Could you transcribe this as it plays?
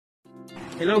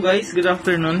Hello guys, good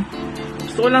afternoon.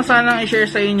 Gusto ko lang sanang i-share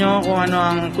sa inyo kung ano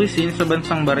ang cuisine sa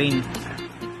bansang Bahrain.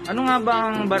 Ano nga ba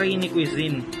ang Bahraini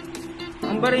cuisine?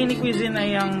 Ang Bahraini cuisine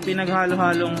ay ang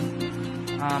pinaghalo-halong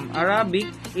Arabic,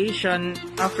 Asian,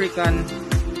 African,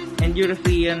 and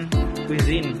European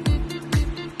cuisine.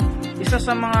 Isa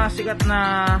sa mga sikat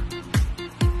na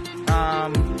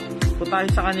putahe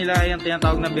sa kanila ay ang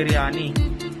tinatawag na biryani.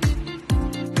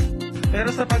 Pero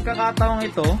sa pagkakataong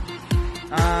ito,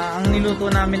 ang niluto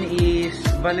namin is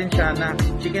Valenciana,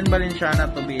 chicken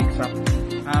Valenciana to be exact.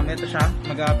 Ito siya,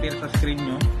 mag-a-appear sa screen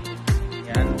nyo.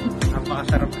 Yan,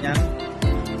 napakasarap niyan.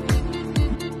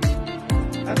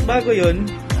 At bago yun,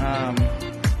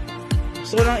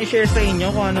 gusto ko lang i-share sa inyo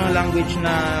kung ano ang language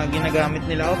na ginagamit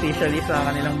nila officially sa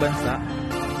kanilang bansa.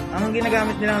 Ang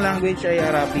ginagamit nilang language ay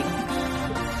Arabic.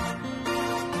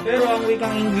 Pero ang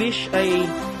wikang English ay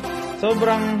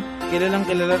sobrang kilalang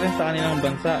kilala rin sa kanilang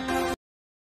bansa.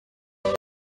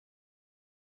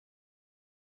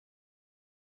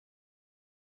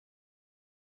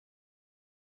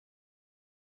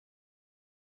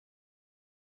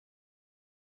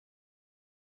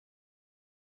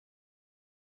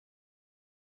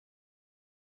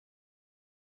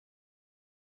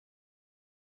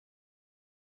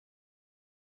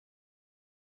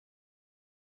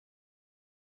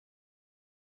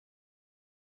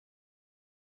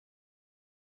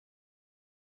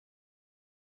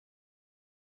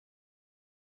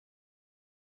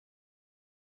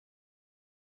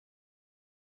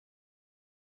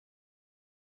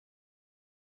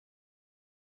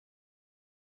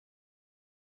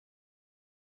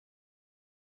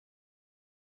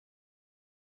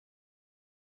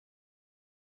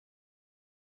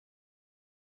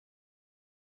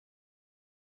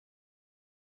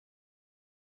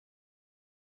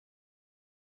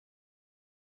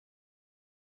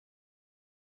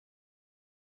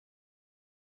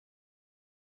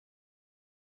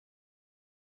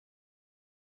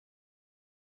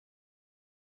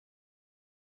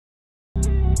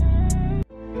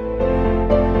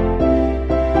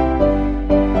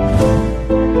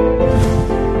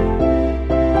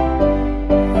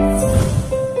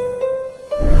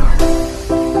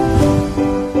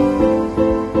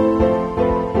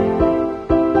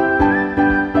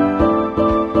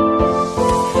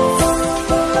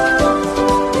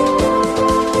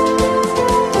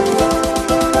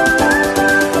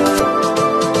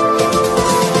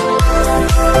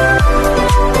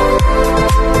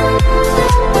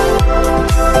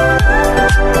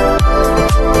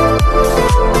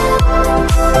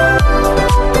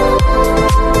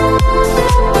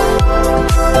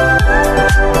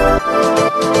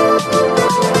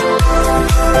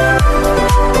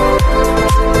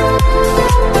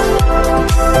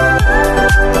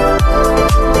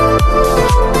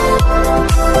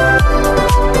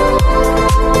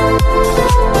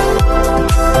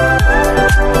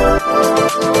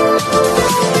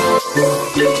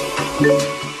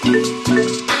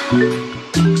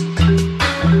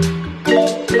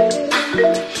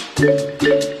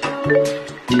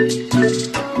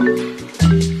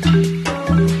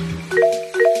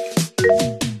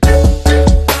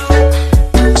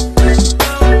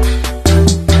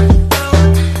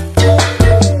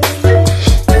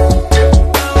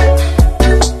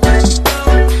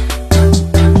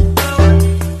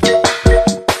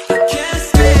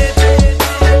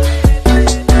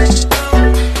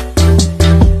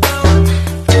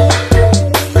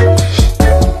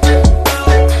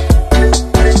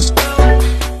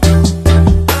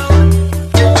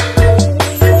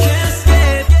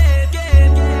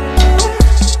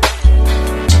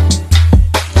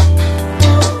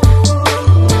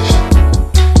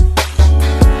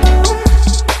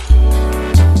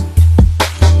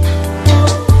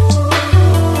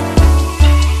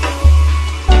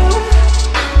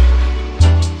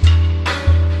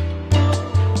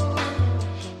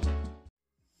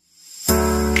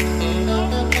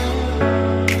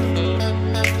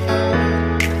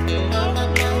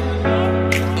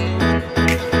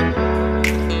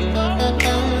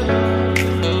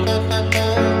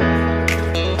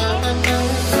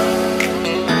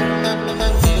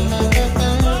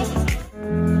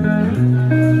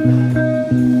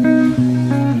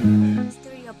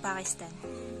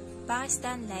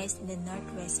 Pakistan lies in the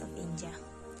northwest of India,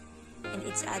 and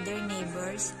its other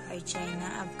neighbors are China,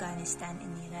 Afghanistan,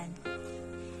 and Iran.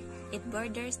 It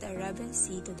borders the Arabian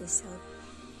Sea to the south,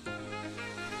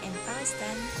 and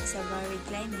Pakistan has a varied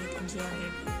climate and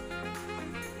geography.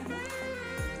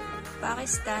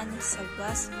 Pakistan has a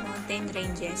vast mountain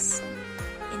ranges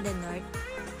in the north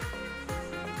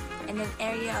and an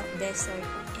area of desert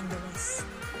in the west.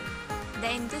 The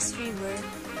Indus River,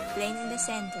 plain in the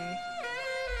center,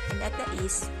 and at the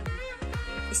east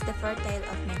is the fertile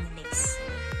of many lakes.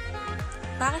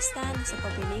 Pakistan has a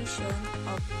population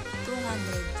of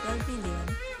 212 million,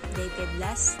 dated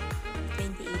last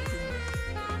 2018.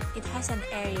 It has an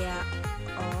area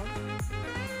of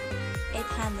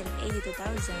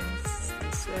 882,000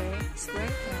 square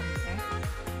kilometer,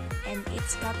 and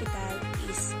its capital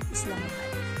is Islamabad.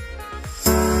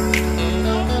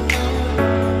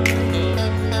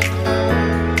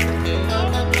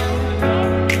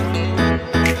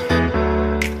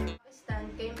 Pakistan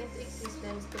came into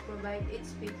existence to provide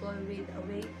its people with a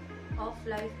way of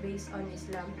life based on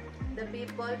Islam. The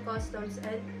people, customs,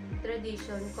 and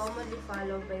tradition commonly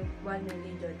followed by one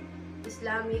religion.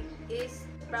 Islamic is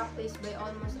practiced by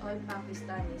almost all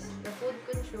Pakistanis. The food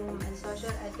consumed and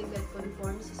social etiquette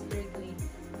conforms strictly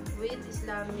with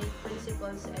Islamic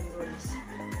principles and rules.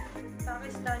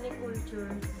 Pakistani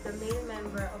culture, the male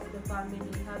member of the family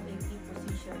have a key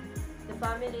position. The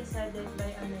family is headed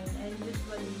by a man, and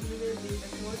usually he will be the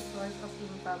sole source of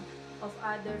income of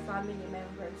other family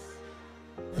members.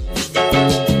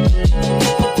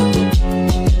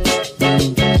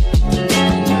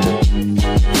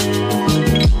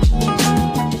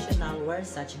 Wear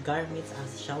such garments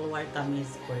as shalwar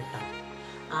kameez kurta,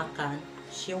 akan,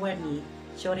 shiwani,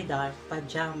 churidar,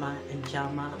 pajama, and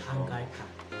jama angarka.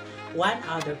 One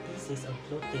other pieces of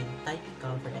clothing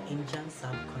typical for the Indian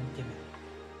subcontinent.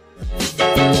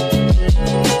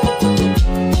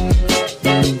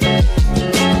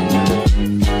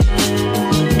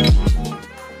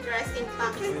 Dress in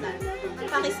Pakistan.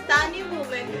 Pakistani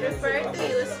women prefer to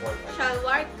use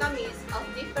shalwar kameez of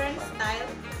different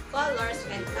styles, colors,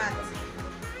 and cuts.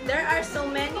 There are so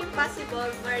many possible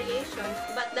variations,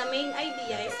 but the main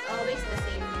idea is always the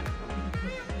same.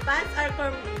 Pants are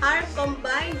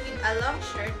combined with a long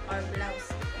shirt or blouse.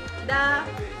 The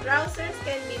trousers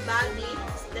can be baggy,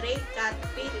 straight cut,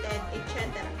 fitted,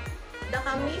 etc. The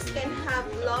kameez can have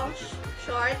long,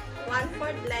 short,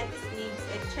 1/4 length sleeves,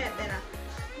 etc.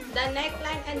 The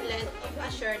neckline and length of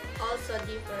a shirt also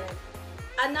different.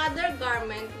 Another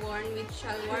garment worn with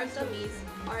shalwar kameez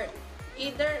or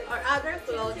other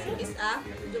clothes is a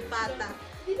dupatta.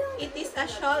 It is a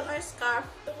shawl or scarf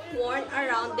worn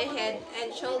around the head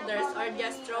and shoulders or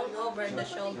just thrown over the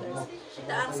shoulders.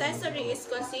 The accessory is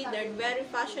considered very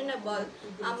fashionable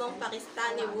among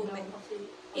Pakistani women.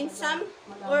 In some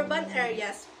urban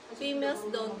areas, females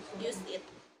don't use it.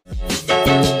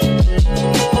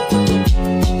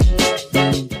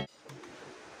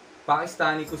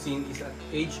 Pakistani cuisine is an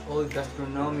age-old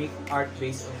gastronomic art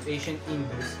based on ancient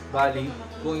Indus Valley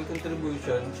cooking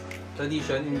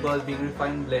tradition involving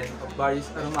refined blend of various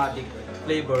aromatic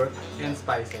flavor and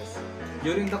spices.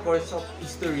 During the course of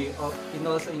history, it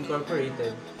also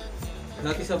incorporated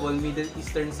noticeable Middle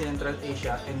Eastern, Central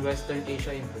Asia, and Western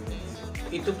Asia influence.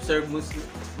 It observed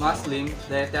Muslim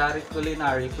dietary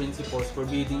culinary principles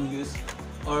forbidding use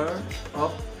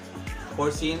of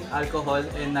porcine, alcohol,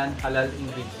 and non-halal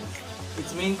ingredients.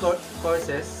 Its main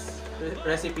courses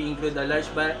recipe include a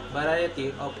large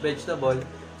variety of vegetable,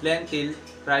 lentil,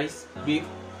 rice, beef,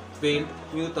 quail,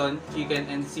 mutton, chicken,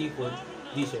 and seafood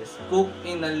dishes, cooked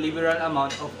in a liberal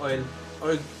amount of oil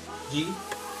or ghee,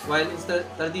 while it's the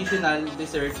traditional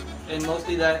dessert and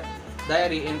mostly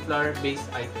dairy and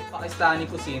flour-based item. Pakistani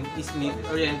cuisine is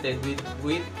meat-oriented with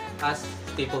wheat as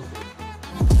staple food.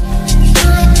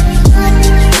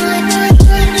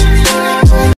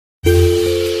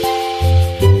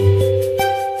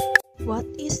 What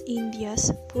is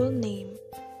India's full name?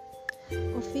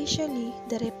 Officially,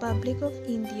 the Republic of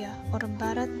India or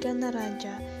Bharat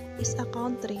Ganaraja is a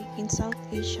country in South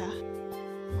Asia.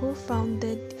 Who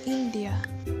founded India?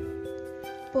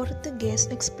 Portuguese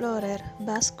explorer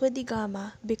Vasco da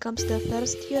Gama becomes the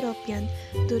first European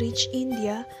to reach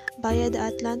India via the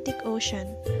Atlantic Ocean.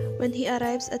 When he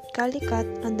arrives at Calicut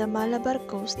on the Malabar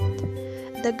coast,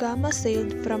 da Gama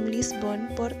sailed from Lisbon,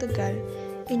 Portugal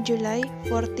in July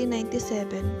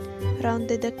 1497,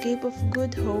 rounded the Cape of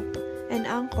Good Hope, and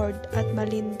anchored at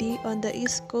Malindi on the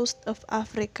east coast of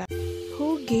Africa.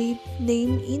 Who gave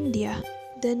name India?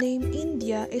 The name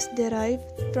India is derived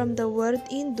from the word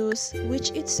Indus,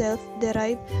 which itself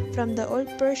derived from the Old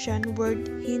Persian word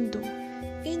Hindu.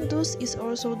 Indus is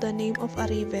also the name of a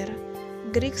river.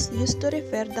 Greeks used to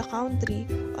refer the country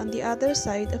on the other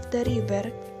side of the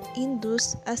river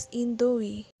Indus as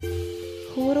Indoi.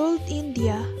 Who ruled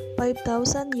India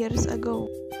 5,000 years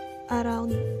ago?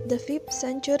 Around the 5th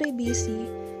century BC,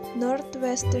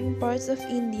 northwestern parts of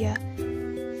India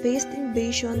faced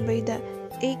invasion by the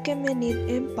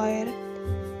Achaemenid Empire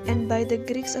and by the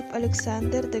Greeks of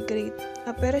Alexander the Great.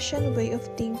 A Persian way of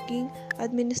thinking,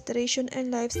 administration,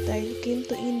 and lifestyle came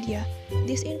to India.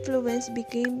 This influence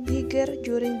became bigger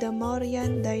during the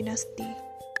Mauryan dynasty.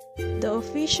 The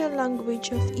official language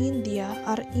of India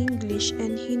are English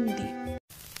and Hindi.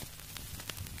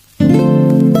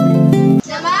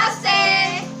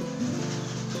 Namaste!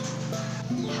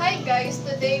 Hi guys,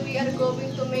 today we are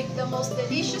going to make the most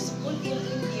delicious food in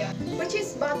India, which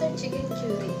is butter chicken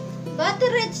curry.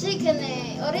 Butter chicken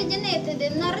originated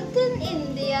in northern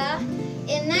India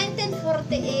in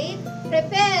 1948,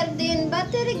 prepared in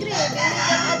buttery gravy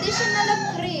with an additional of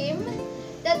cream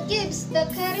that gives the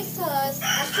curry sauce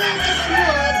a silky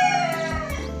smooth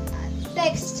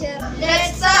texture.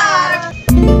 Let's start!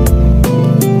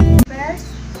 First,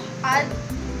 add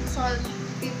salt,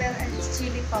 pepper, and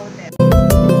chili powder.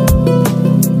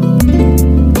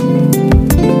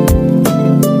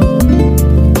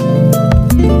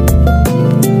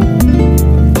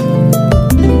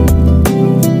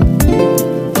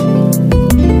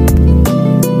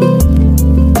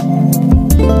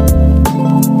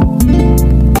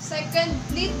 Second,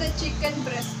 knead the chicken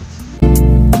breast.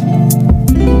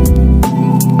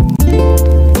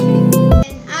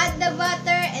 And add the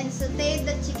butter and saute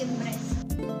the chicken breast.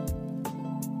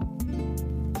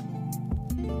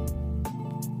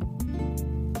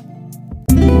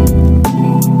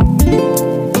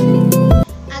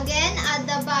 Again, add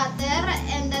the butter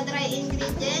and the dry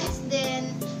ingredients, then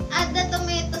add the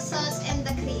tomato sauce and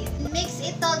the cream. Mix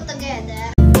it all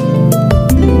together.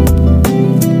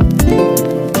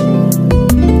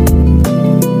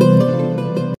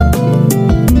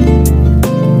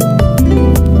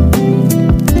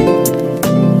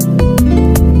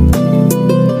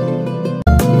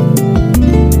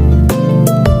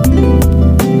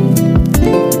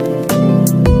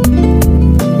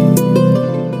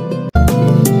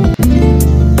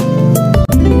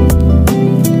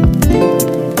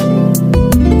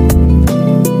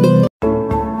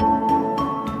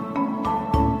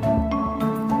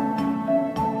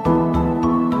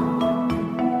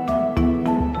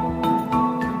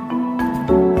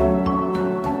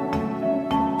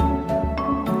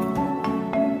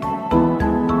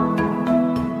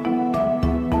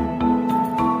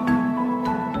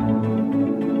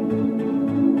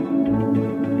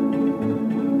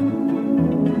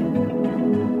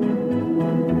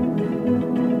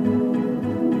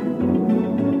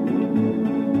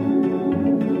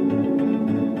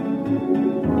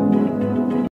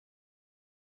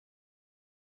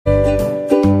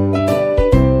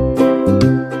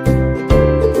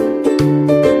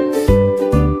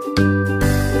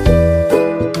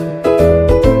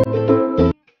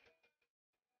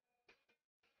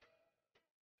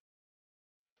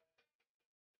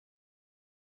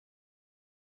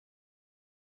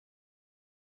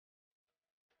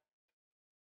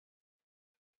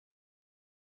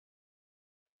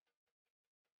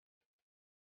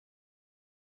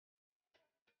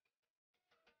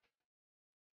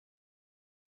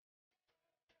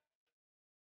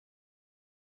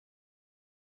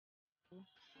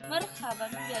 مرحبا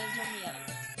يا الجميع.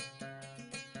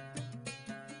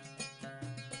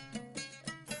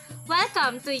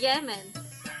 Welcome to Yemen.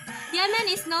 Yemen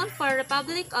is known for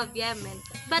Republic of Yemen,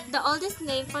 but the oldest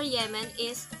name for Yemen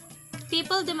is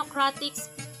People Democratic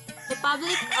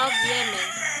Republic of Yemen.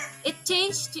 It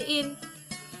changed in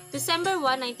December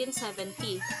 1,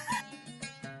 1970.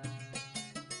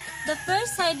 The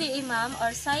first Saidi Imam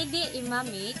or Saidi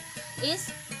Imamate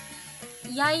is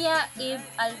Yahya ibn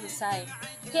al-Husayn.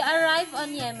 He arrived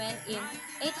on Yemen in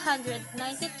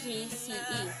 893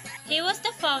 CE. He was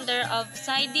the founder of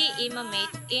Saidi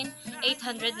Imamate in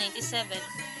 897.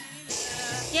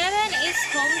 Yemen is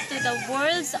home to the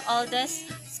world's oldest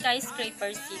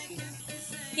skyscraper city.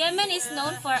 Yemen is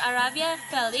known for Arabia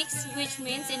Felix, which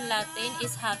means in Latin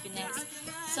is happiness.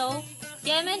 So,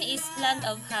 Yemen is land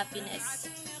of happiness.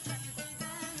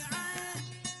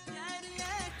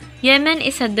 Yemen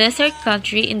is a desert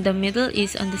country in the Middle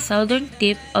East on the southern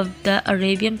tip of the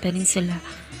Arabian Peninsula,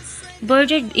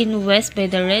 bordered in west by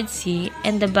the Red Sea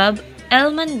and the Bab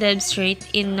el-Mandeb Strait,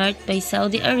 in north by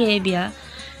Saudi Arabia,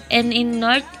 and in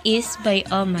northeast by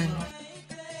Oman.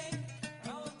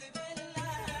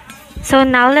 So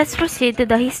now let's proceed to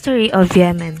the history of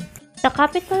Yemen. The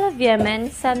capital of Yemen,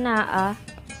 Sana'a,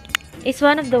 is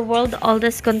one of the world's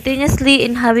oldest continuously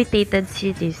inhabited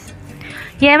cities.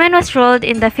 Yemen was ruled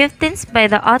in the 15th by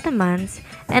the Ottomans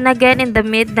and again in the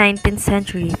mid-19th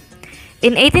century.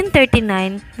 In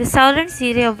 1839, the southern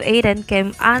city of Aden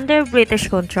came under British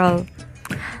control.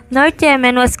 North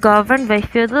Yemen was governed by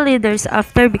feudal leaders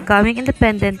after becoming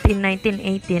independent in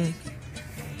 1918.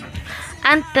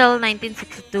 until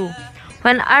 1962.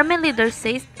 When army leaders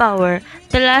seized power,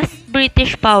 the last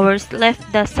British powers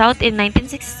left the South in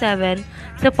 1967,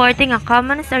 supporting a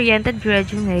communist-oriented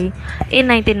regime in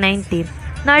 1990.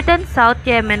 North and South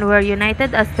Yemen were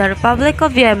united as the Republic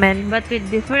of Yemen, but with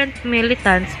different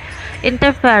militants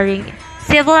interfering.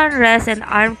 Civil unrest and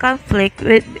armed conflict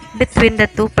between the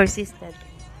two persisted.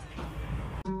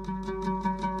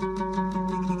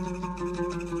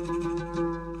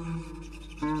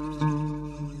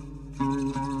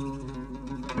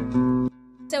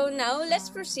 So now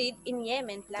let's proceed in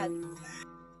Yemen flag.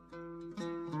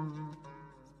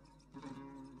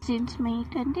 Since May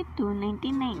 22,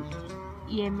 1990,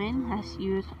 Yemen has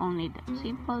used only the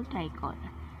simple tricolor.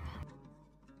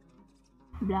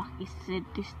 Black is said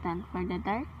to stand for the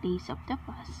dark days of the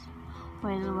past,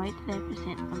 while white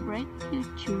represents a bright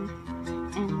future,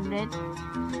 and red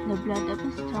the blood of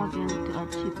a struggle to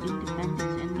achieve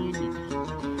independence and unity.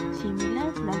 Similar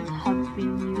flags have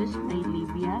been used by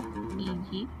Libya,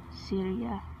 Egypt,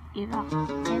 Syria, Iraq,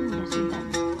 and the Sudan.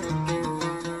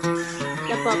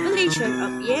 The population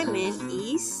of Yemen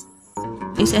is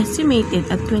Estimated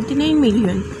at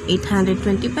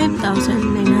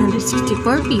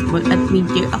 29,825,964 people at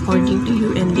mid-year according to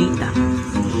UN data.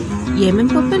 Yemen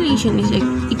population is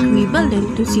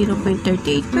equivalent to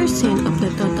 0.38% of the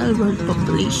total world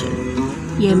population.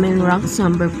 Yemen ranks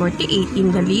number 48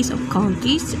 in the list of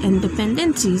countries and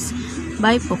dependencies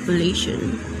by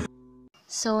population.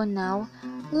 So now,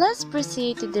 let's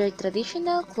proceed to their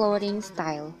traditional clothing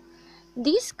style.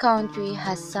 This country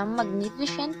has some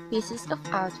magnificent pieces of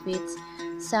outfits.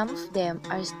 Some of them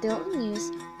are still in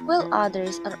use, while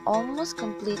others are almost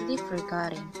completely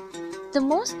forgotten. The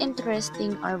most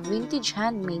interesting are vintage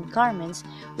handmade garments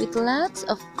with lots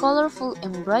of colorful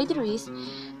embroideries,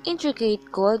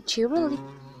 intricate gold jewelry,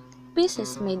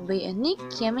 pieces made by a unique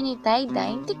Yemeni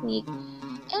tie-dyeing technique,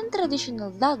 and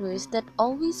traditional daggers that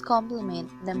always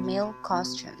complement the male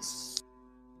costumes.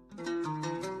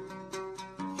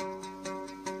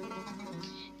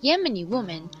 Yemeni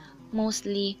women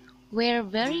mostly wear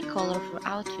very colorful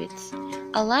outfits.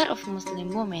 A lot of Muslim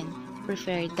women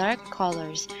prefer dark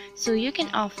colors, so you can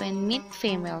often meet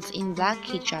females in black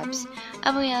hijabs,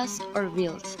 abayas, or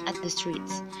veils at the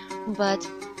streets. But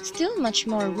still much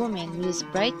more women use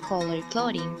bright colored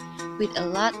clothing with a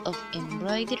lot of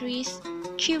embroideries,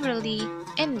 jewelry,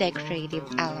 and decorative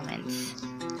elements.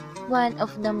 One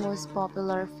of the most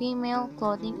popular female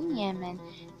clothing in Yemen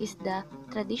is the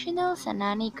traditional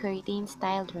Sanani curtain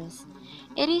style dress.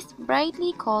 It is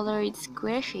brightly colored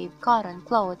square-shaped cotton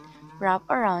cloth wrapped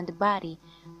around the body.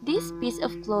 This piece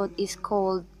of cloth is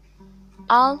called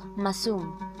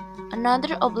al-masum.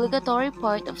 Another obligatory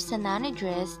part of Sanani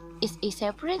dress is a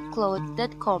separate cloth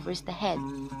that covers the head.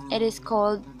 It is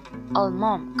called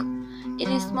al-mamk. It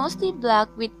is mostly black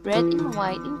with red and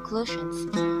white inclusions.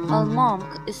 Al-mamk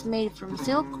is made from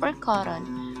silk or cotton.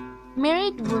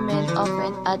 Married women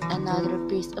often add another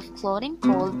piece of clothing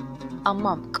called a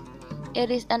mamk. It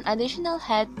is an additional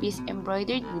headpiece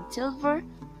embroidered with silver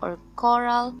or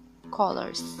coral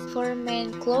colors. For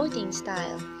men clothing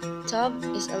style, tob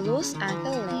is a loose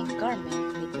ankle-length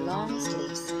garment with long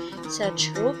sleeves. Such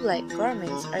robe-like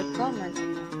garments are common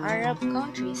among Arab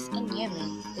countries, and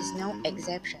Yemen is no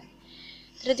exception.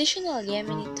 Traditional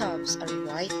Yemeni tops are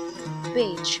white,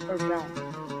 beige, or brown.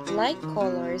 Light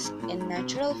colors and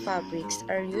natural fabrics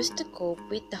are used to cope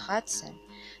with the hot sun.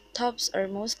 Tops are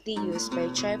mostly used by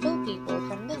tribal people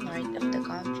from the north of the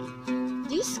country.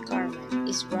 This garment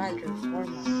is rather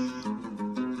formal.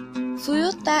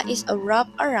 Fuyuta is a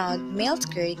wrap-around male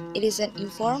skirt. It is an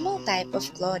informal type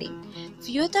of clothing.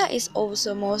 Fuyuta is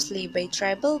also mostly by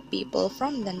tribal people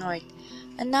from the north.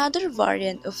 Another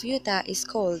variant of fuyuta is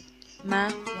called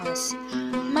mawas.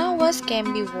 Mawas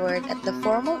can be worn at the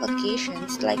formal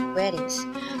occasions like weddings.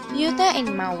 Fuyuta and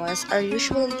mawas are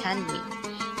usually handmade.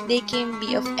 They can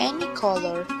be of any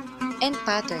color and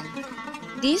pattern.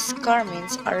 These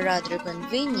garments are rather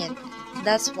convenient.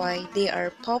 That's why they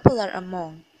are popular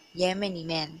among Yemeni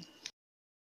men.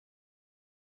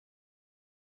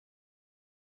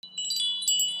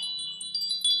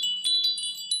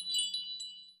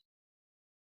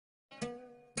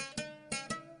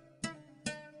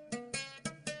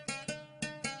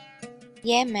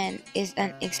 Yemen is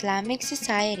an Islamic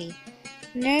society.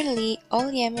 Nearly all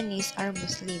Yemenis are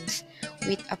Muslims,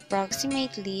 with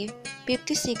approximately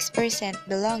 56%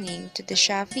 belonging to the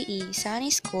Shafi'i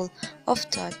Sunni school of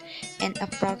thought and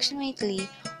approximately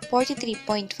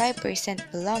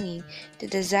 43.5% belonging to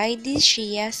the Zaydi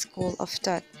Shia school of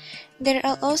thought. There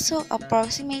are also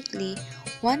approximately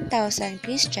 1,000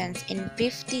 Christians and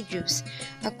 50 Jews.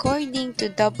 According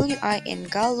to WIN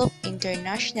Gallup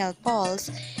International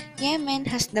polls, Yemen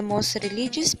has the most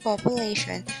religious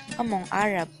population among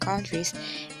Arab countries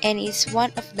and is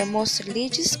one of the most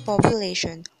religious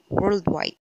population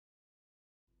worldwide.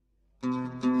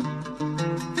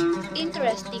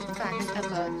 Interesting facts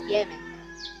about Yemen.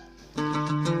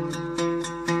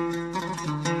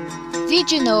 Did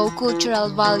you know cultural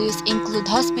values include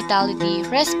hospitality,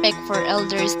 respect for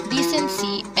elders,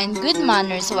 decency, and good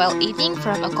manners while eating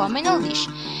from a communal dish?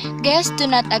 Guests do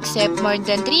not accept more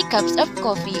than 3 cups of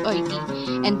coffee or tea,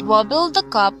 and wobble the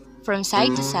cup from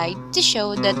side to side to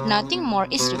show that nothing more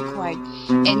is required,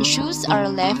 and shoes are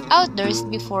left outdoors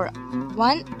before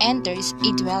one enters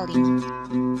a dwelling.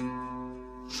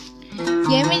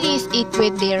 Yemenis eat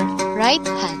with their right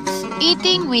hands.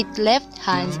 Eating with left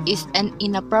hands is an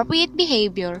inappropriate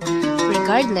behavior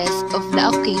regardless of the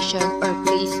occasion or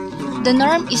place. The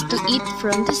norm is to eat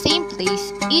from the same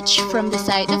place, each from the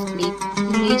side of plate,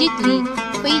 immediately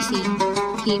facing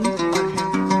him or her.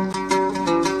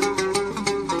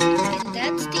 And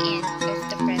that's the end of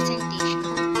the presentation.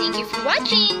 Thank you for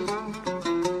watching!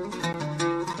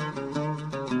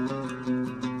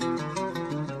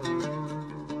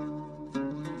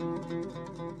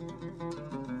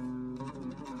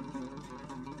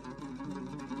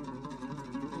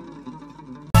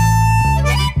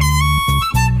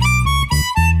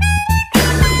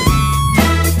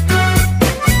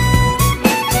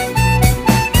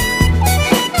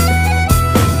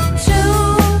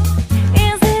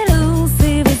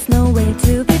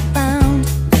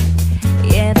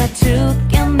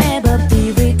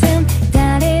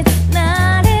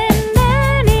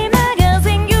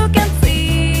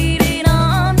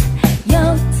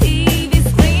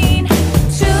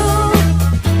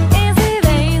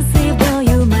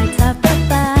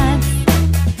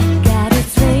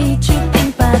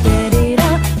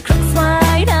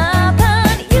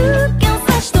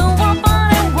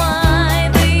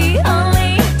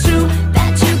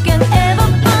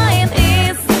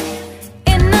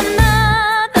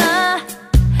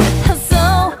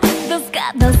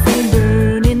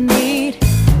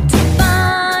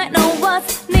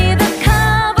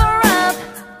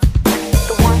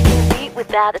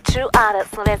 Without a true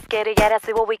artist, so let's get together,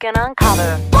 see what we can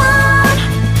uncover. One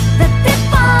that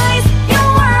defines your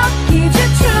world, gives you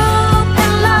truth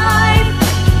and life.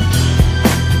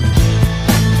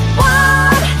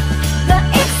 One that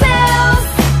excels,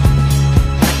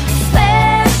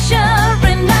 special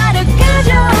enough to guide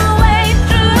your way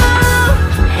through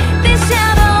this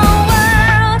shadow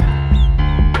world.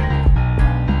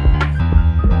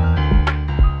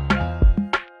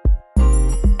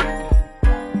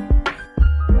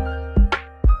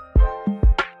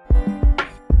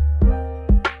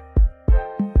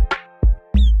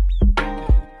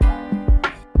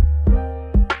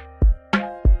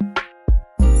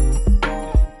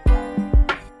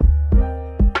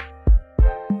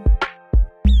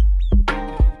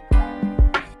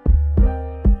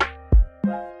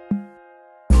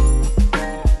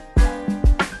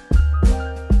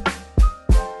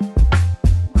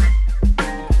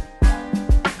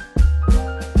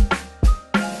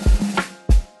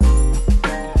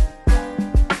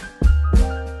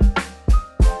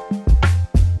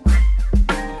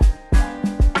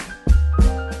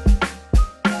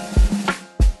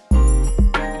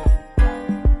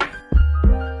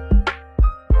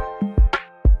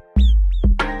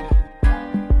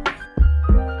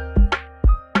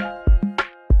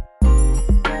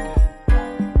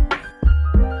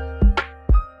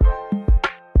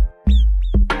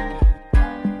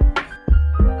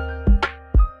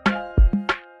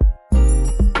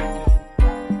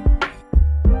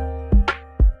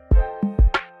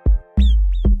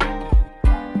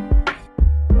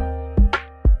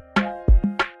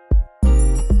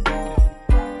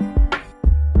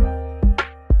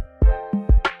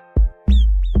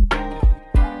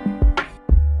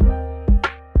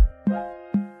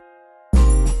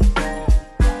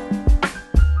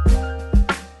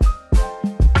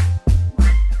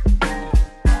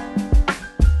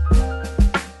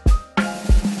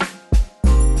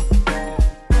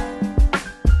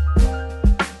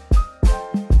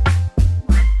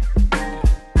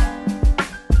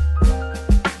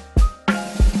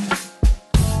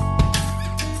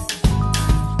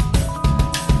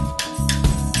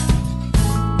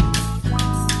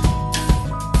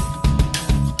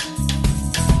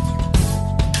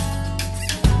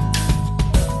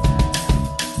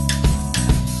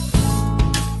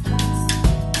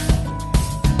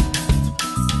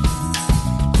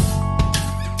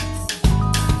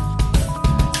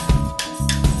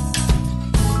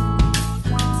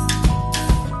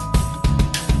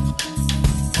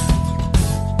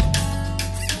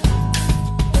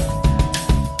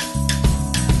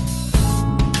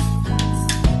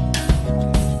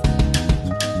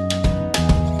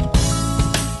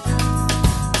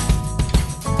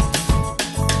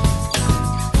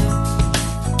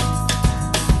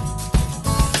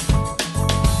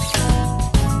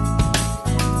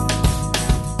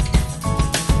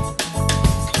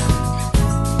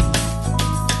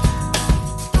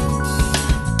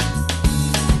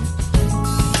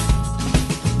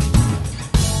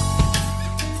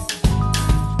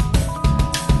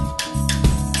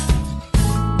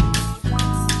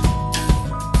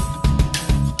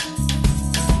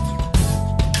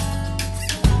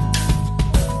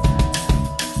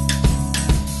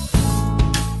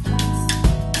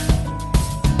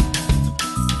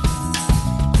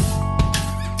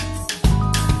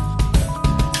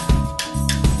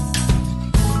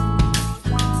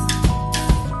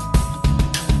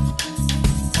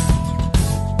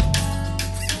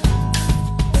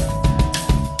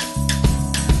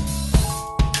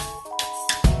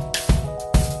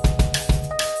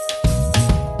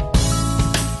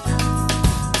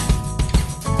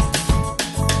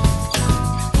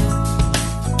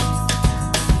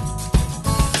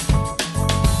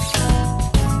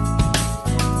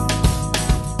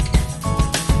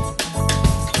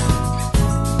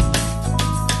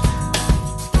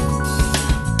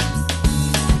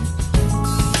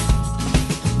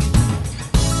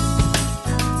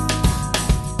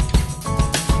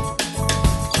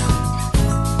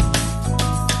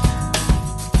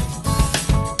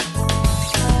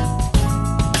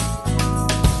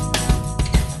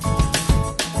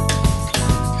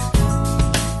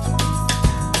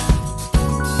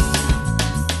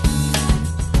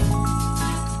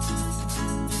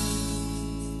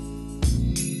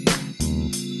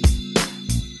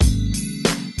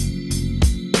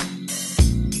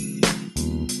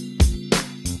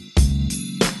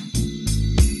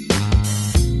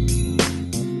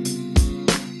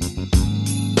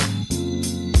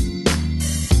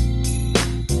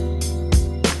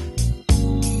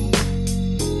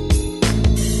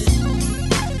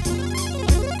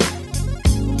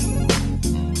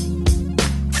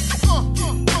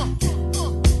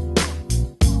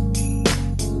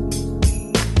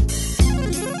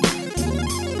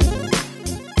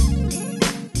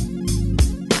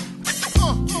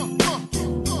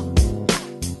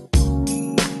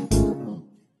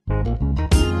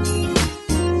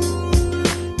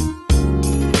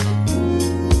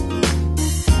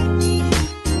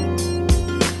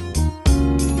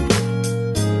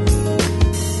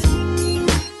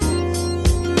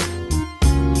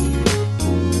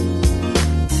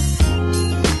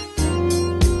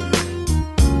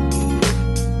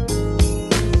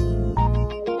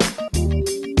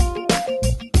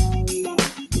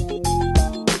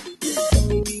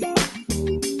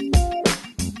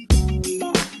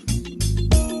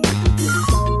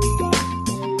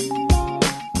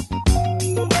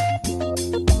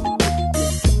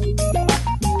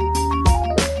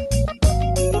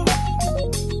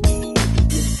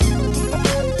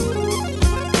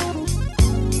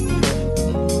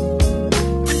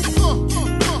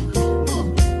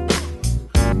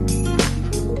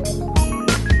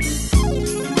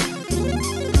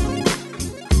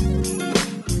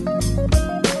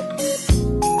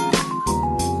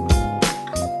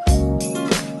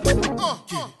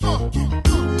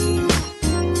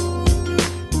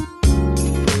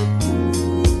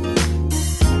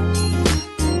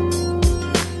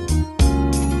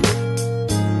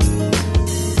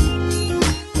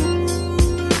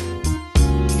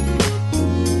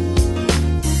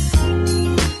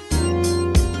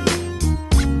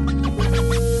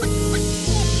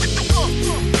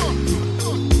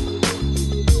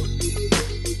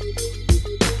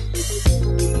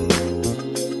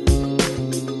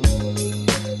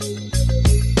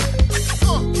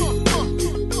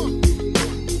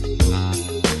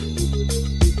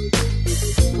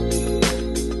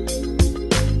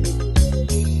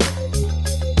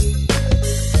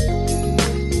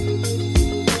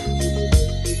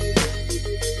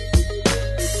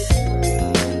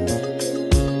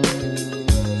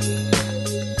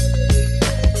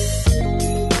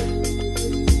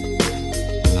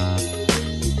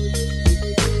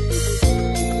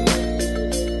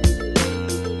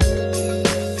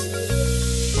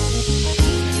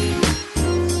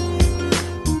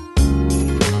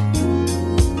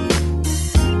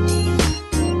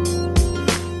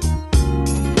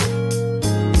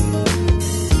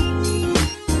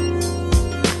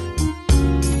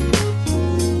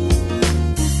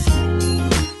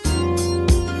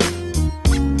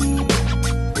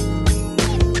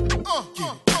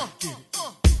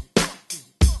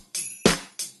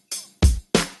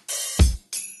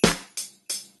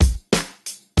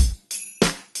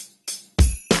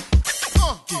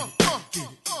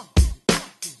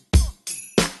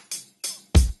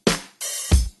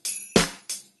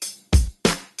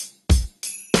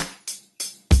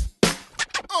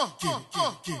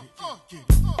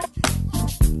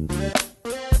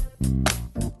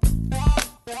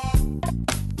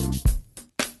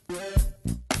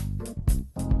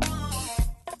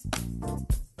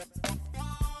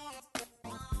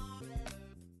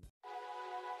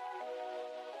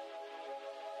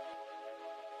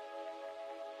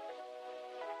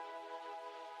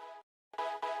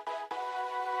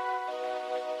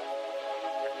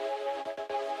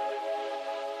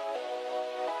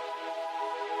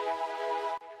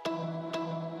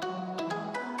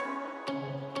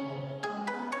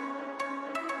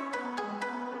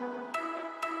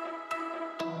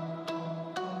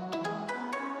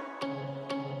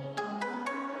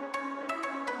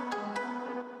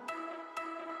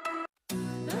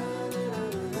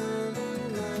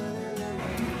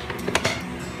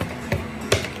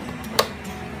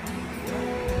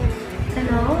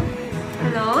 Hello?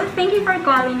 Hello, thank you for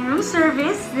calling room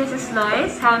service. This is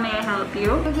Lois. How may I help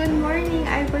you? Good morning.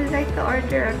 I would like to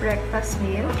order a breakfast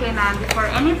meal. Okay, ma'am. Before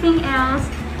anything else,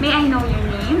 may I know your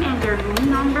name and your room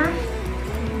number?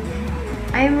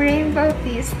 I'm Rain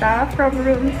Bautista from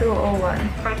room 201.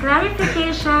 For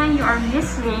clarification, you are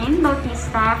Miss Rain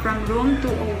Bautista from room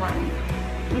 201.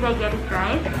 Did I get it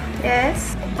right?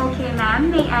 Yes. Okay,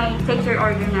 ma'am. May I take your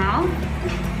order now?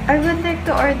 I would like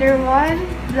to order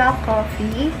 1 black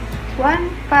coffee, 1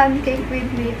 pancake with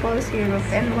maple syrup,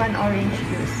 and 1 orange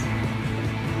juice.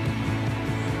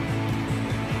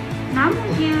 Ma'am,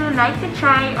 would you like to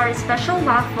try our special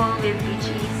waffle with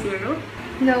lychee syrup?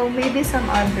 No, maybe some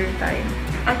other time.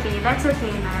 Okay, that's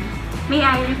okay, ma'am. May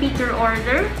I repeat your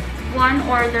order? 1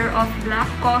 order of black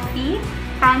coffee,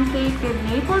 pancake with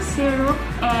maple syrup,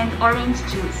 and orange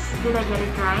juice. Did I get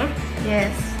it right?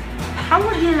 Yes. How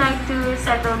would you like to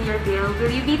settle your bill? Will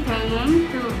you be paying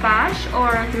through cash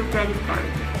or through credit card?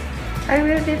 I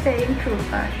will be paying through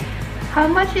cash. How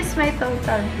much is my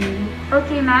total bill?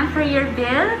 Okay, ma'am, for your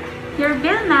bill,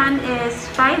 ma'am, is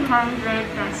 500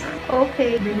 pesos.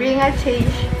 Okay, bring a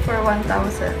change for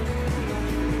 1,000.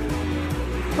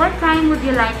 What time would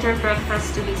you like your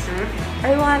breakfast to be served?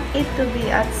 I want it to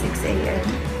be at 6 a.m.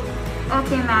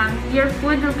 Okay, ma'am. Your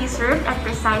food will be served at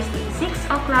precisely 6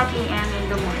 o'clock a.m. in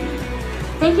the morning.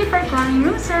 Thank you for calling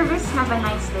room service. Have a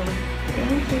nice day.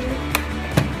 Thank you.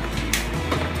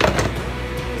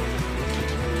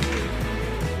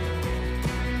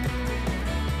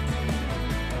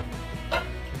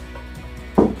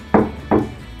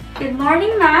 Good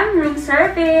morning, ma'am. Room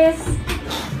service.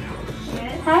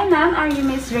 Yes. Hi, ma'am. Are you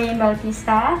Miss Rain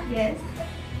Bautista? Yes.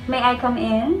 May I come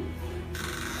in?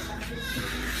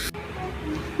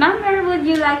 Ma'am, where would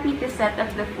you like me to set up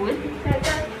the food? Set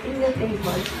up in the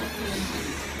table.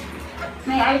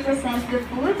 May I present the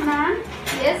food, ma'am?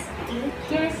 Yes, please.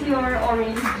 Here's your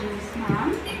orange juice,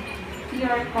 ma'am.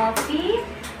 Your coffee.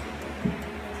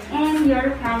 And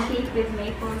your pancake with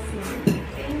maple syrup.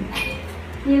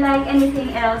 You like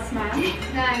anything else, ma'am?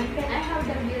 Ma'am, can I have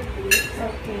the bill, please?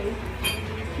 Okay.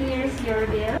 Here's your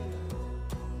bill.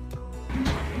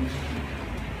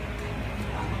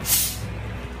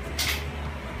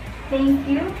 Thank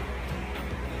you.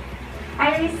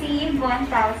 I received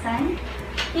 1,000.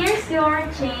 Here's your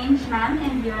change, ma'am,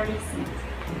 and your receipt.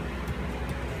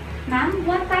 Ma'am,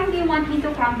 what time do you want me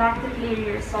to come back to clear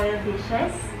your soiled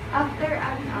dishes? After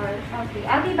an hour. Okay,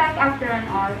 I'll be back after an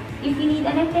hour. If you need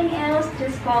anything else,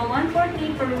 just call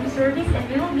 143 for room service and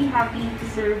we will be happy to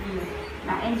serve you.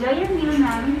 Now, enjoy your meal,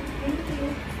 ma'am. Thank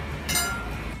you.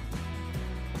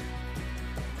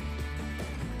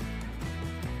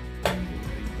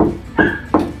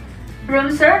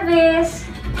 Room service.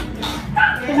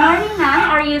 Good morning, ma'am.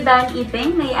 Are you done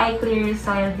eating? May I clear your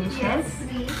soiled dishes? Yes,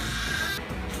 please.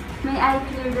 May I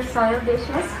clear the soiled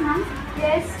dishes, ma'am?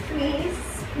 Yes, please.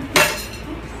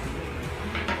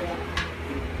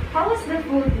 How was the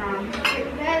food, ma'am?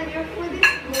 Well, your food is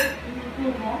good.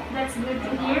 That's good to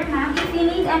hear, ma'am. If you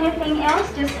need anything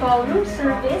else, just call room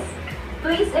service.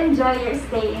 Please enjoy your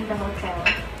stay in the hotel.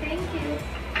 Thank you.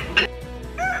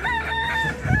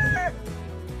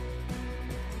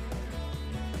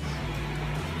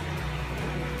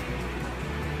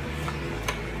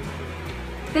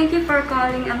 Thank you for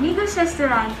calling Amigos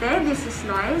Restaurante. This is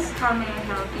Lois. How may I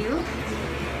help you?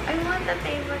 I want a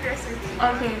table reservation.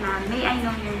 Okay, ma'am. May I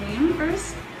know your name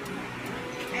first?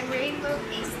 I'm Rain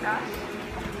Bautista.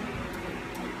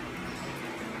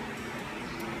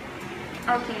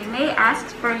 Okay, may I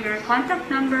ask for your contact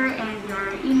number and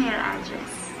your email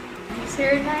address?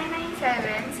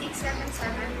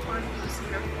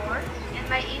 0997-677-4204 and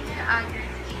my email address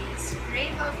is It's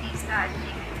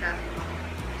rainbowpista@gmail.com.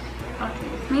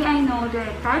 Okay. May I know the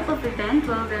type of event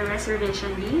will the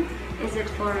reservation be? Is it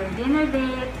for a dinner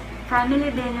date,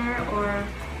 family dinner, or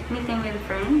meeting with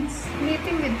friends?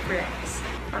 Meeting with friends.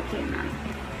 Okay, ma'am.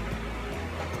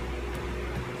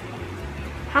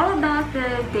 How about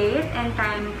the date and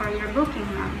time for your booking,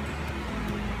 ma'am?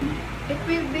 It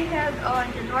will be held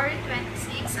on January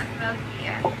 26 at 12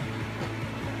 p.m.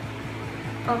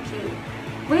 Okay.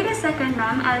 Wait a second,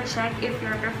 ma'am. I'll check if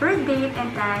your preferred date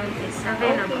and time is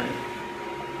available. Okay.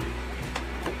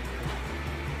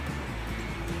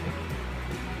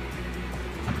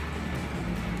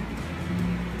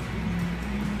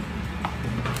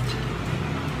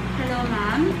 Hello,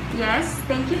 ma'am. Yes,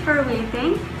 thank you for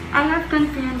waiting. I have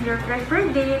confirmed your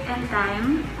preferred date and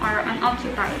time are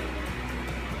unoccupied.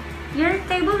 Your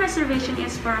table reservation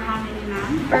is for how many,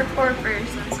 ma'am? For 4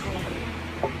 persons only.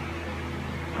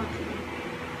 Okay.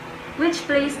 Which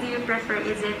place do you prefer?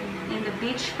 Is it in the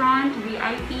beachfront,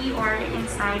 VIP, or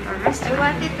inside a I restaurant?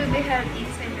 want it to be held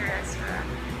inside the restaurant.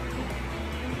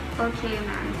 Okay,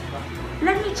 ma'am.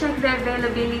 Let me check the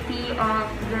availability of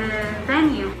the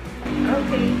venue.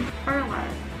 Okay. For a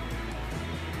while.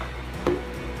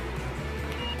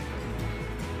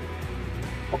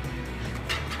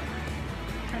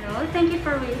 Hello, thank you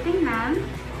for waiting, ma'am.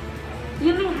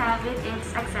 You may have it,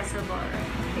 it's accessible.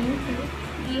 Thank you.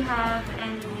 Do you have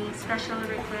any special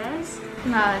requests?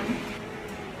 None.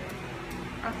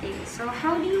 Okay, so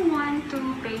how do you want to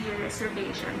pay your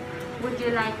reservation? Would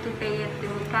you like to pay it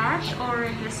through cash or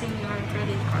using your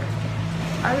credit card?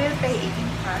 I will pay it in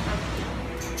cash.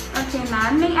 Okay,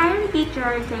 ma'am. May I repeat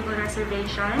your table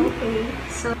reservation? Okay.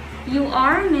 So, you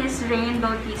are Miss Rain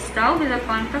Bautista with a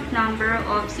contact number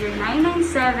of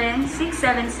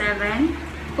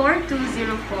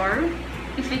 0997-677-4204.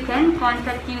 If we can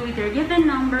contact you with your given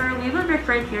number, we will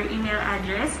refer to your email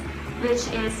address, which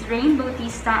is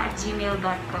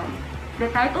rainbautista@gmail.com. The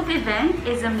type of event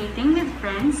is a meeting with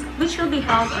friends, which will be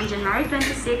held on January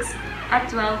 26 at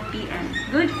 12 p.m.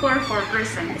 Good for 4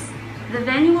 persons. The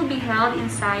venue will be held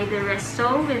inside the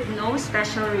resto with no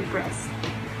special request.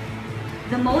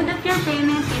 The mode of your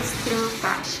payment is through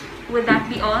cash. Would that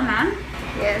be all, ma'am?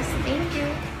 Yes, thank you.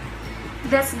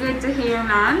 That's good to hear,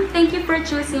 ma'am. Thank you for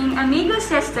choosing Amigos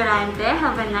Restaurante.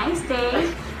 Have a nice day.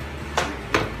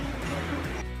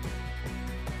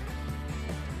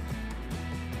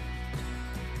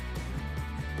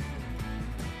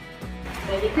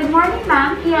 Good morning,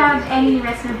 ma'am. Do you have any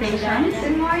reservations?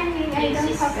 Good morning. I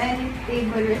don't have any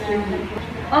table reservation.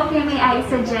 Okay, may I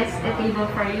suggest a table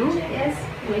for you? Yes,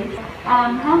 please.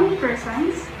 How many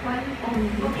persons? One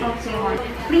only. Okay, one.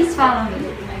 Please follow me.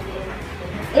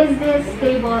 Is this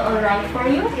table alright for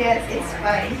you? Yes, it's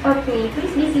fine. Okay,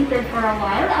 please be seated for a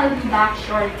while. I'll be back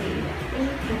shortly.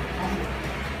 Thank you.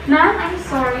 Ma'am, I'm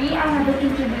sorry. I haven't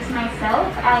introduced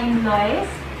myself. I'm Lois.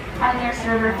 I'm your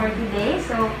server for today.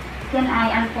 So, can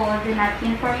I unfold the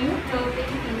napkin for you? No,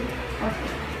 thank you.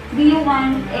 Okay. Do you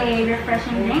want a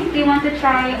refreshing drink? Do you want to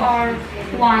try our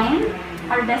wine?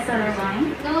 Our bestseller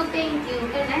wine? No, thank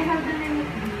you. Can I have the menu,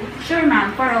 please? Sure,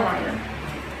 ma'am. For a while.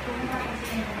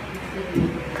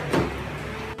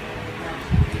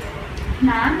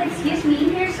 Ma'am, excuse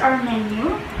me. Here's our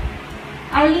menu.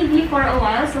 I'll leave you for a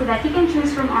while so that you can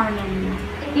choose from our menu.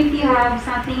 If you have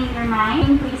something in your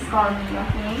mind, please call me,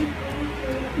 okay?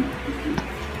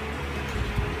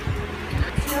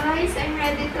 Guys, I'm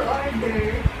ready to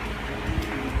order.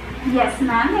 Yes,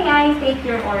 ma'am. May I take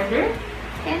your order?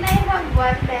 Can I have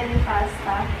one penny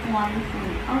pasta? One, two.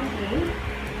 Okay.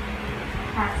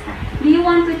 Pasta. Do you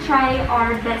want to try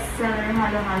our bestseller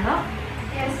halo-halo?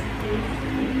 Yes, please.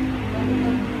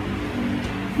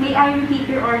 May I repeat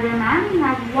your order, ma'am? We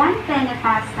have one penne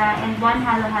pasta and one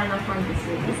halo-halo for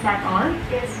dessert. Is that all?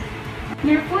 Yes.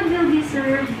 Your food will be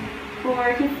served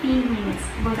for 15 minutes.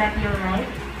 Will that be alright?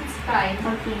 It's fine.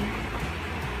 Okay.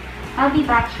 I'll be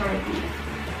back shortly.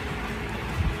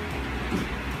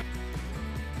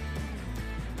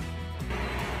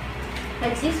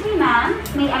 Excuse me, ma'am.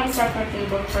 May I set the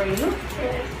table for you?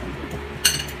 Yes.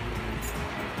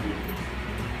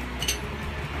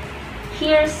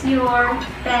 Here's your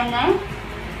penne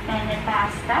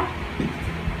pasta.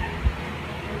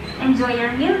 Enjoy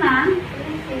your meal, ma'am.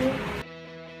 Thank you.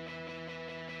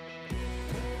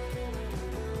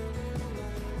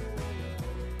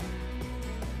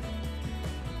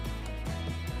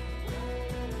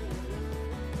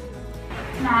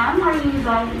 Ma'am, are you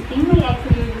done eating? May I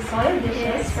clear the soiled dishes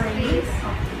Yes, for you? please.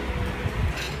 Okay.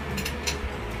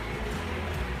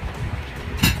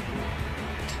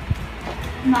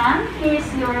 Ma'am,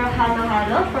 here's your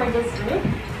halo-halo for dessert.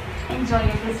 Enjoy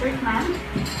your dessert, ma'am.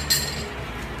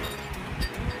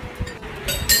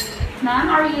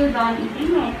 Ma'am, are you done eating?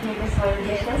 May I clear the soil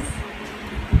dishes?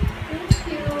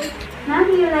 Thank you. Ma'am,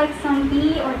 do you like some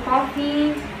tea or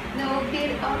coffee? No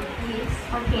bill out, please.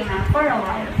 Okay, ma'am, for a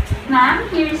while. Ma'am,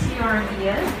 here's your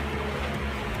bill.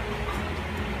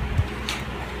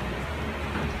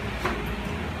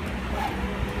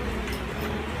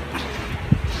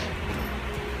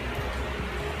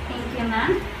 Thank you,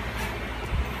 ma'am.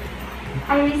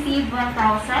 I received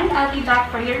 1,000. I'll be back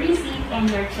for your receipt and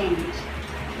your change.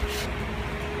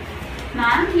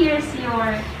 Ma'am, here's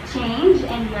your change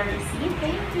and your receipt.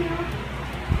 Thank you.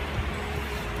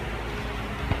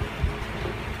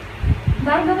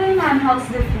 By the way, ma'am, how's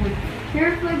the food?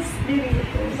 Your food's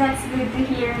delicious. That's good to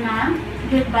hear, ma'am.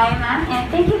 Goodbye, ma'am, and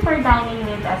thank you for dining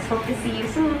with us. Hope to see you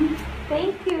soon.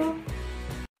 Thank you.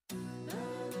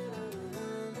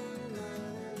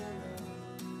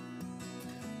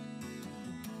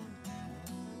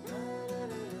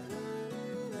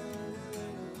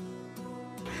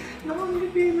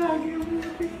 Nakangiti lagi ang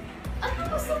ngiti. Ano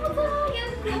gusto mo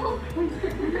talayan ko?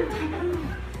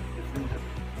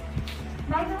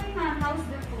 By the way, ma'am, how's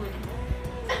the food?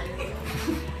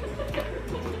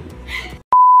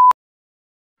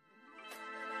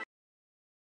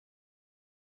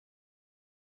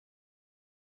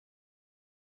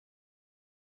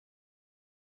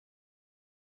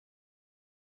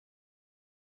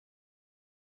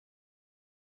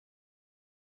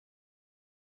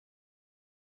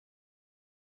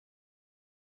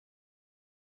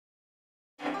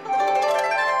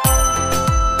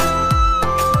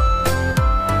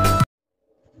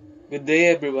 Good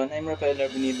day everyone, I'm Rafael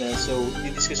Arbenida. So,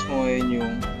 didiscuss ko ngayon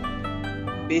yung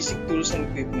basic tools and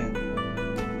equipment.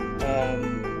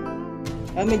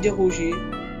 Jacuzzi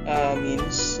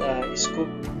means scoop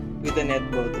with a net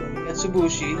bottom.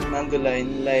 Yatsubushi,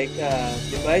 mandoline, like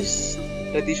device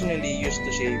traditionally used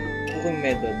to shave. Cooking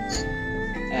methods.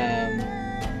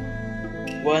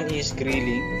 One is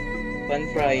grilling, pan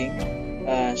frying,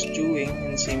 stewing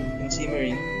and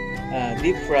simmering,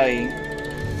 deep frying,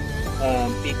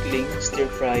 pickling, stir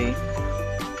frying.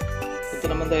 Punta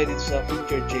naman tayo dito sa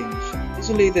culture change.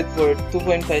 Isolated for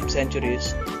 2.5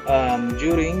 centuries,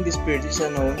 during this period is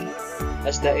known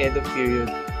as the Edo period.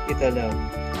 It allowed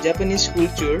Japanese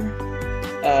culture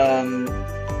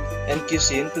and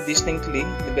cuisine to distinctly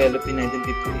develop in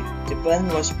 1958. Japan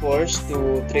was forced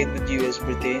to trade with US,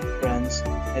 Britain, France,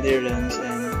 Netherlands,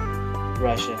 and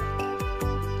Russia.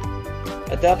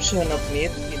 Adoption of meat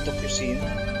into cuisine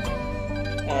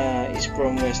is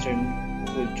from Western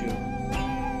culture.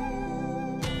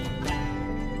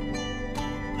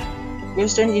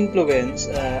 Western influence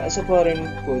as a foreign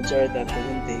foods are adapted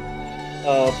intake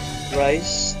of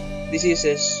rice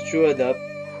diseases through adopt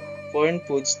foreign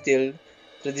foods still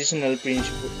traditional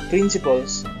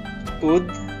principles. Food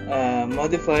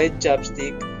modified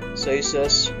chopstick, soy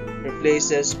sauce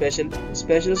replaces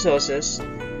special sauces,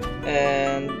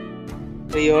 and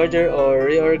reorder or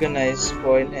reorganize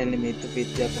foreign element to fit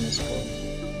Japanese form.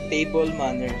 Table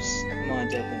manners,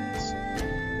 mga Japanese.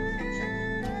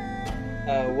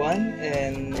 One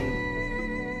and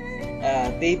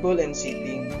table and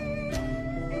seating.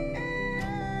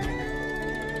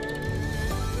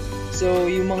 So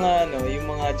yung mga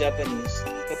Japanese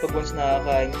kapag once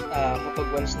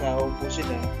naupo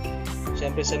sila,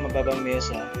 syempre sa mababang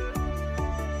mesa,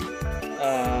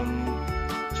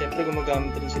 syempre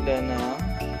gumagamit rin sila ng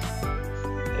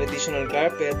traditional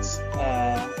carpets.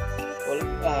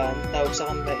 Ang tawag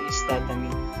sa kanila is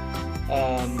tatami.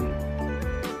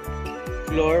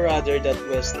 Floor rather than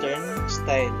Western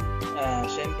style.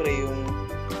 Syempre yung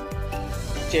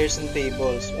chairs and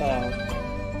tables.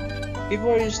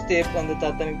 Before you step on the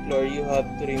tatami floor, you have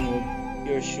to remove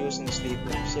your shoes and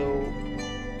slippers. So,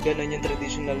 ganun yung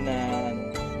traditional na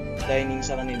dining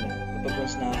sa kanila. Kapag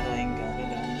once nakakain ka,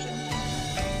 kailangan mo syempre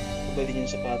kubalin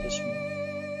yung sapatos mo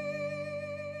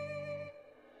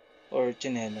or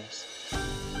tsinelas.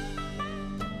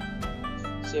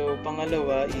 So,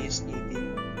 pangalawa is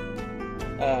eating.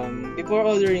 Before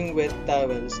ordering wet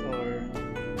towels or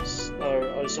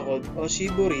also called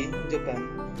oshibori in Japan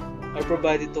are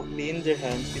provided to clean their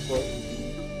hands before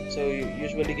eating. So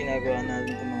usually ginagawa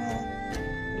natin itong mga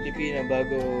Pilipino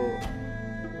bago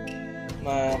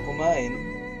kumain.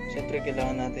 Siyempre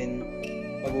kailangan natin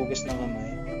maghugas ng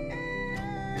kamay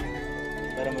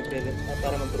para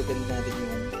mag-prevent natin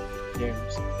yung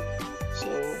germs. So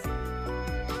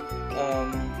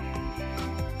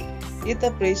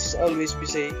ita phrase always we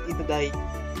say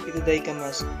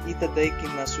itadaikimasu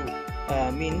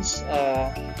means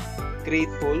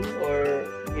grateful or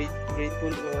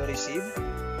receive.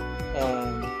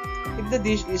 If the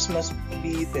dish is must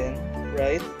be eaten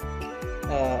right,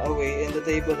 away and the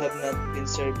table have not been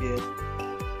served yet,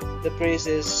 the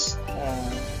phrases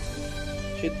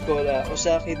should call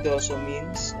osaki doso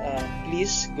means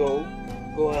please go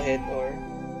ahead, or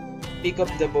pick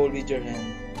up the bowl with your hand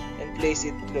and place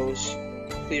it close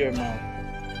to your mouth.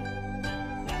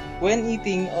 When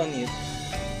eating on it,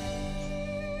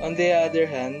 on the other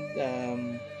hand,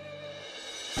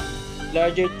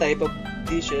 larger type of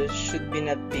dishes should be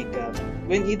not picked up.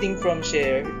 When eating from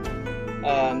shared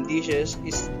dishes,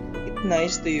 it's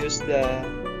nice to use the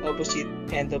opposite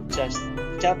end of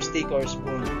chopstick or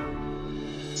spoon.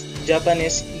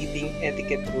 Japanese eating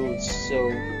etiquette rules. So,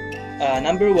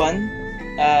 number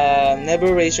 1,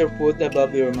 never raise your food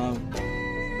above your mouth.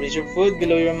 Raise your food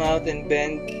below your mouth and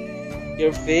bend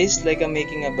your face like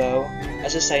making a bow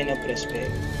as a sign of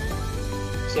respect.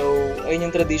 So, ayun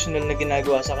yung traditional na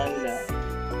ginagawa sa kanila,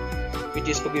 which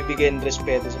is pagbibigay ng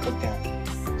respeto sa pagkain.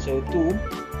 So, 2,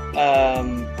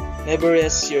 never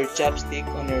rest your chopstick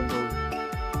on your bowl.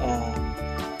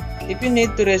 If you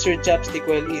need to rest your chopstick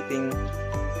while eating,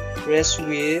 rest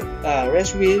wheel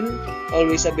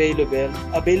always available.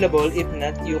 If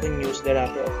not, you can use the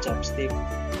wrapper of chopstick.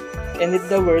 And if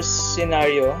the worst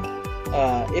scenario,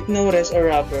 if no rest or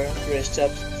wrapper to rest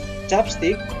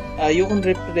chopstick, you can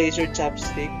replace your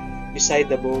chopstick beside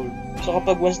the bowl. So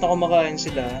kapag once na kumakain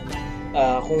sila,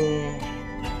 kung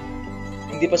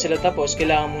hindi pa sila tapos,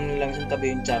 kailangan mo nilang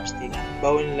tabi yung chopstick.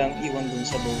 Bawal nilang iwan dun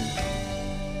sa bowl.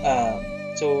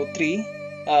 So 3,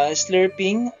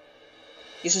 slurping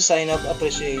is a sign of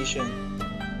appreciation.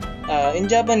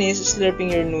 In Japanese, slurping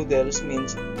your noodles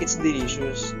means it's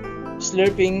delicious.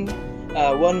 Slurping,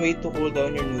 one way to cool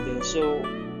down your noodles. So,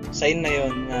 sign na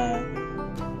yun na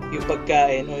yung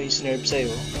pagkain o yung slurp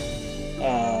sa'yo,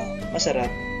 masarap.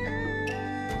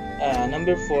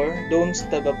 Number 4, don't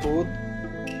stab a food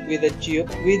with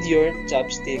your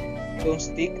chopstick. Don't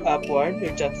stick upward your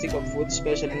chopstick of food,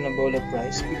 especially in a bowl of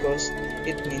rice, because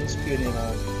it means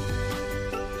funeral.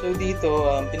 So dito,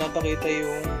 pinapakita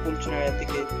yung cultural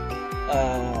etiquette,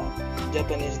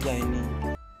 Japanese dining.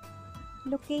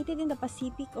 Located in the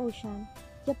Pacific Ocean,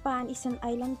 Japan is an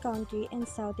island country in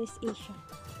Southeast Asia.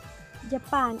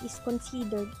 Japan is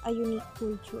considered a unique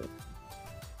culture,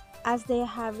 as they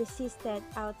have resisted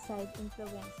outside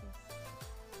influences.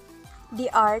 The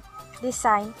art,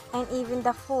 design, and even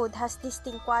the food has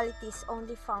distinct qualities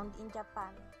only found in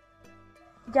Japan.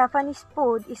 Japanese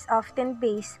food is often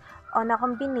based on a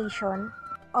combination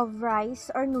of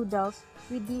rice or noodles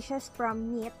with dishes from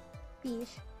meat,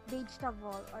 fish,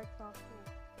 vegetable, or tofu.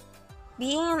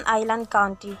 Being an island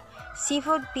country,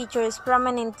 seafood features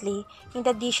prominently in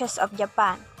the dishes of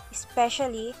Japan,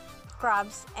 especially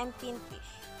crabs and pinfish.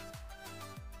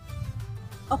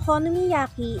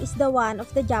 Okonomiyaki is the one of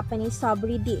the Japanese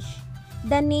savory dish.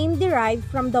 The name derived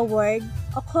from the word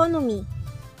okonomi,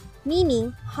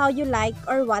 meaning how you like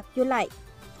or what you like,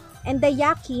 and the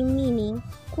yaki meaning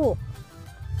cook.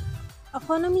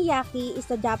 Okonomiyaki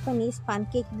is a Japanese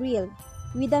pancake grill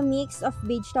with a mix of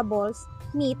vegetables,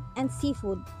 meat, and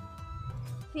seafood,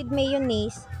 with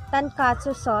mayonnaise,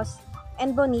 tonkatsu sauce,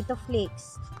 and bonito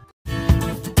flakes.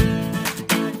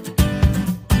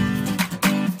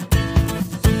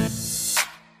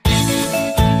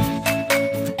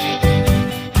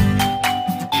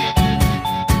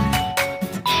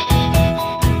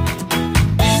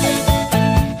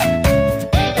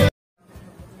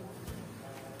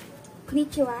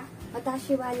 Konnichiwa,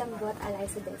 watashi wa lambot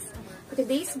Eliza desu. For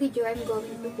today's video, I'm going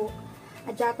to cook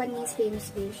a Japanese famous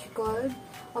dish called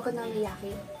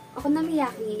okonomiyaki.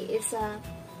 Okonomiyaki is a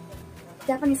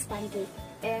Japanese pancake,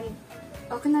 and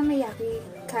okonomiyaki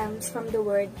comes from the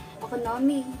word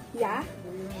okonomiya,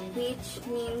 which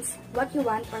means what you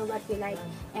want or what you like,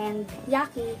 and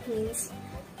yaki means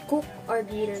cook or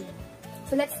grill.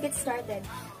 So let's get started.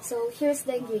 So here's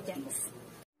the ingredients.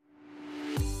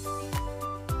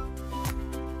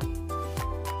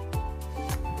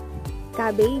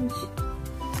 Cabbage,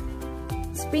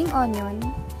 spring onion,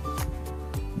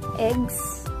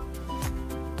 eggs,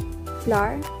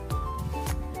 flour,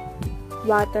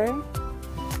 water,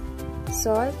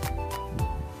 salt,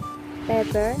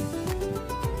 pepper,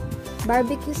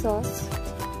 barbecue sauce,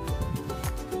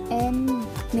 and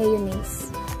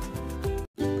mayonnaise.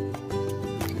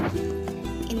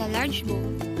 In a large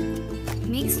bowl,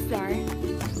 mix flour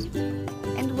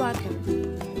and water.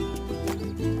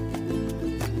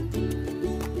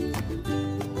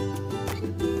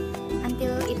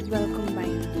 Well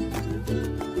combined.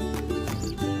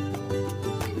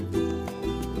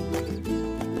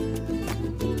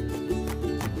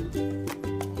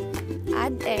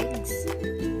 Add eggs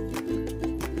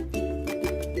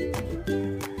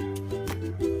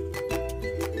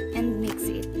and mix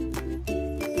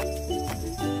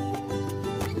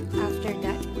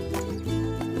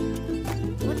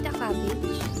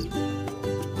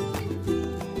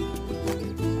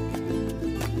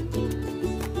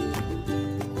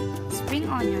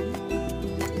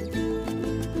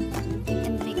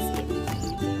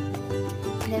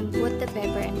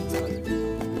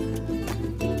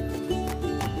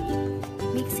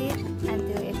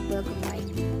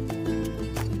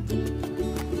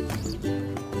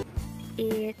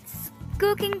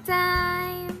cooking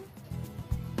time!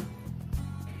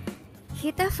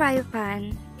 Heat a fry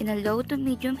pan in a low to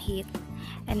medium heat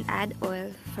and add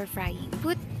oil for frying.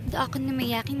 Put the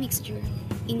okonomiyaki mixture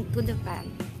into the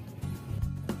pan.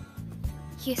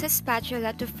 Use a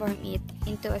spatula to form it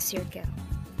into a circle.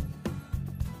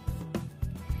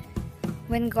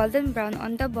 When golden brown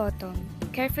on the bottom,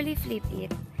 carefully flip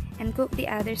it and cook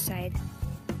the other side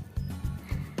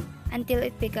until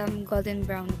it becomes golden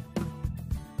brown.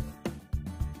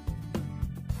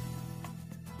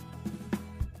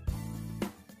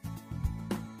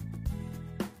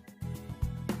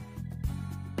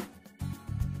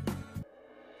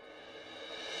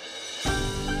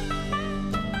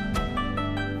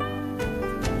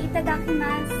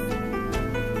 Itadakimasu!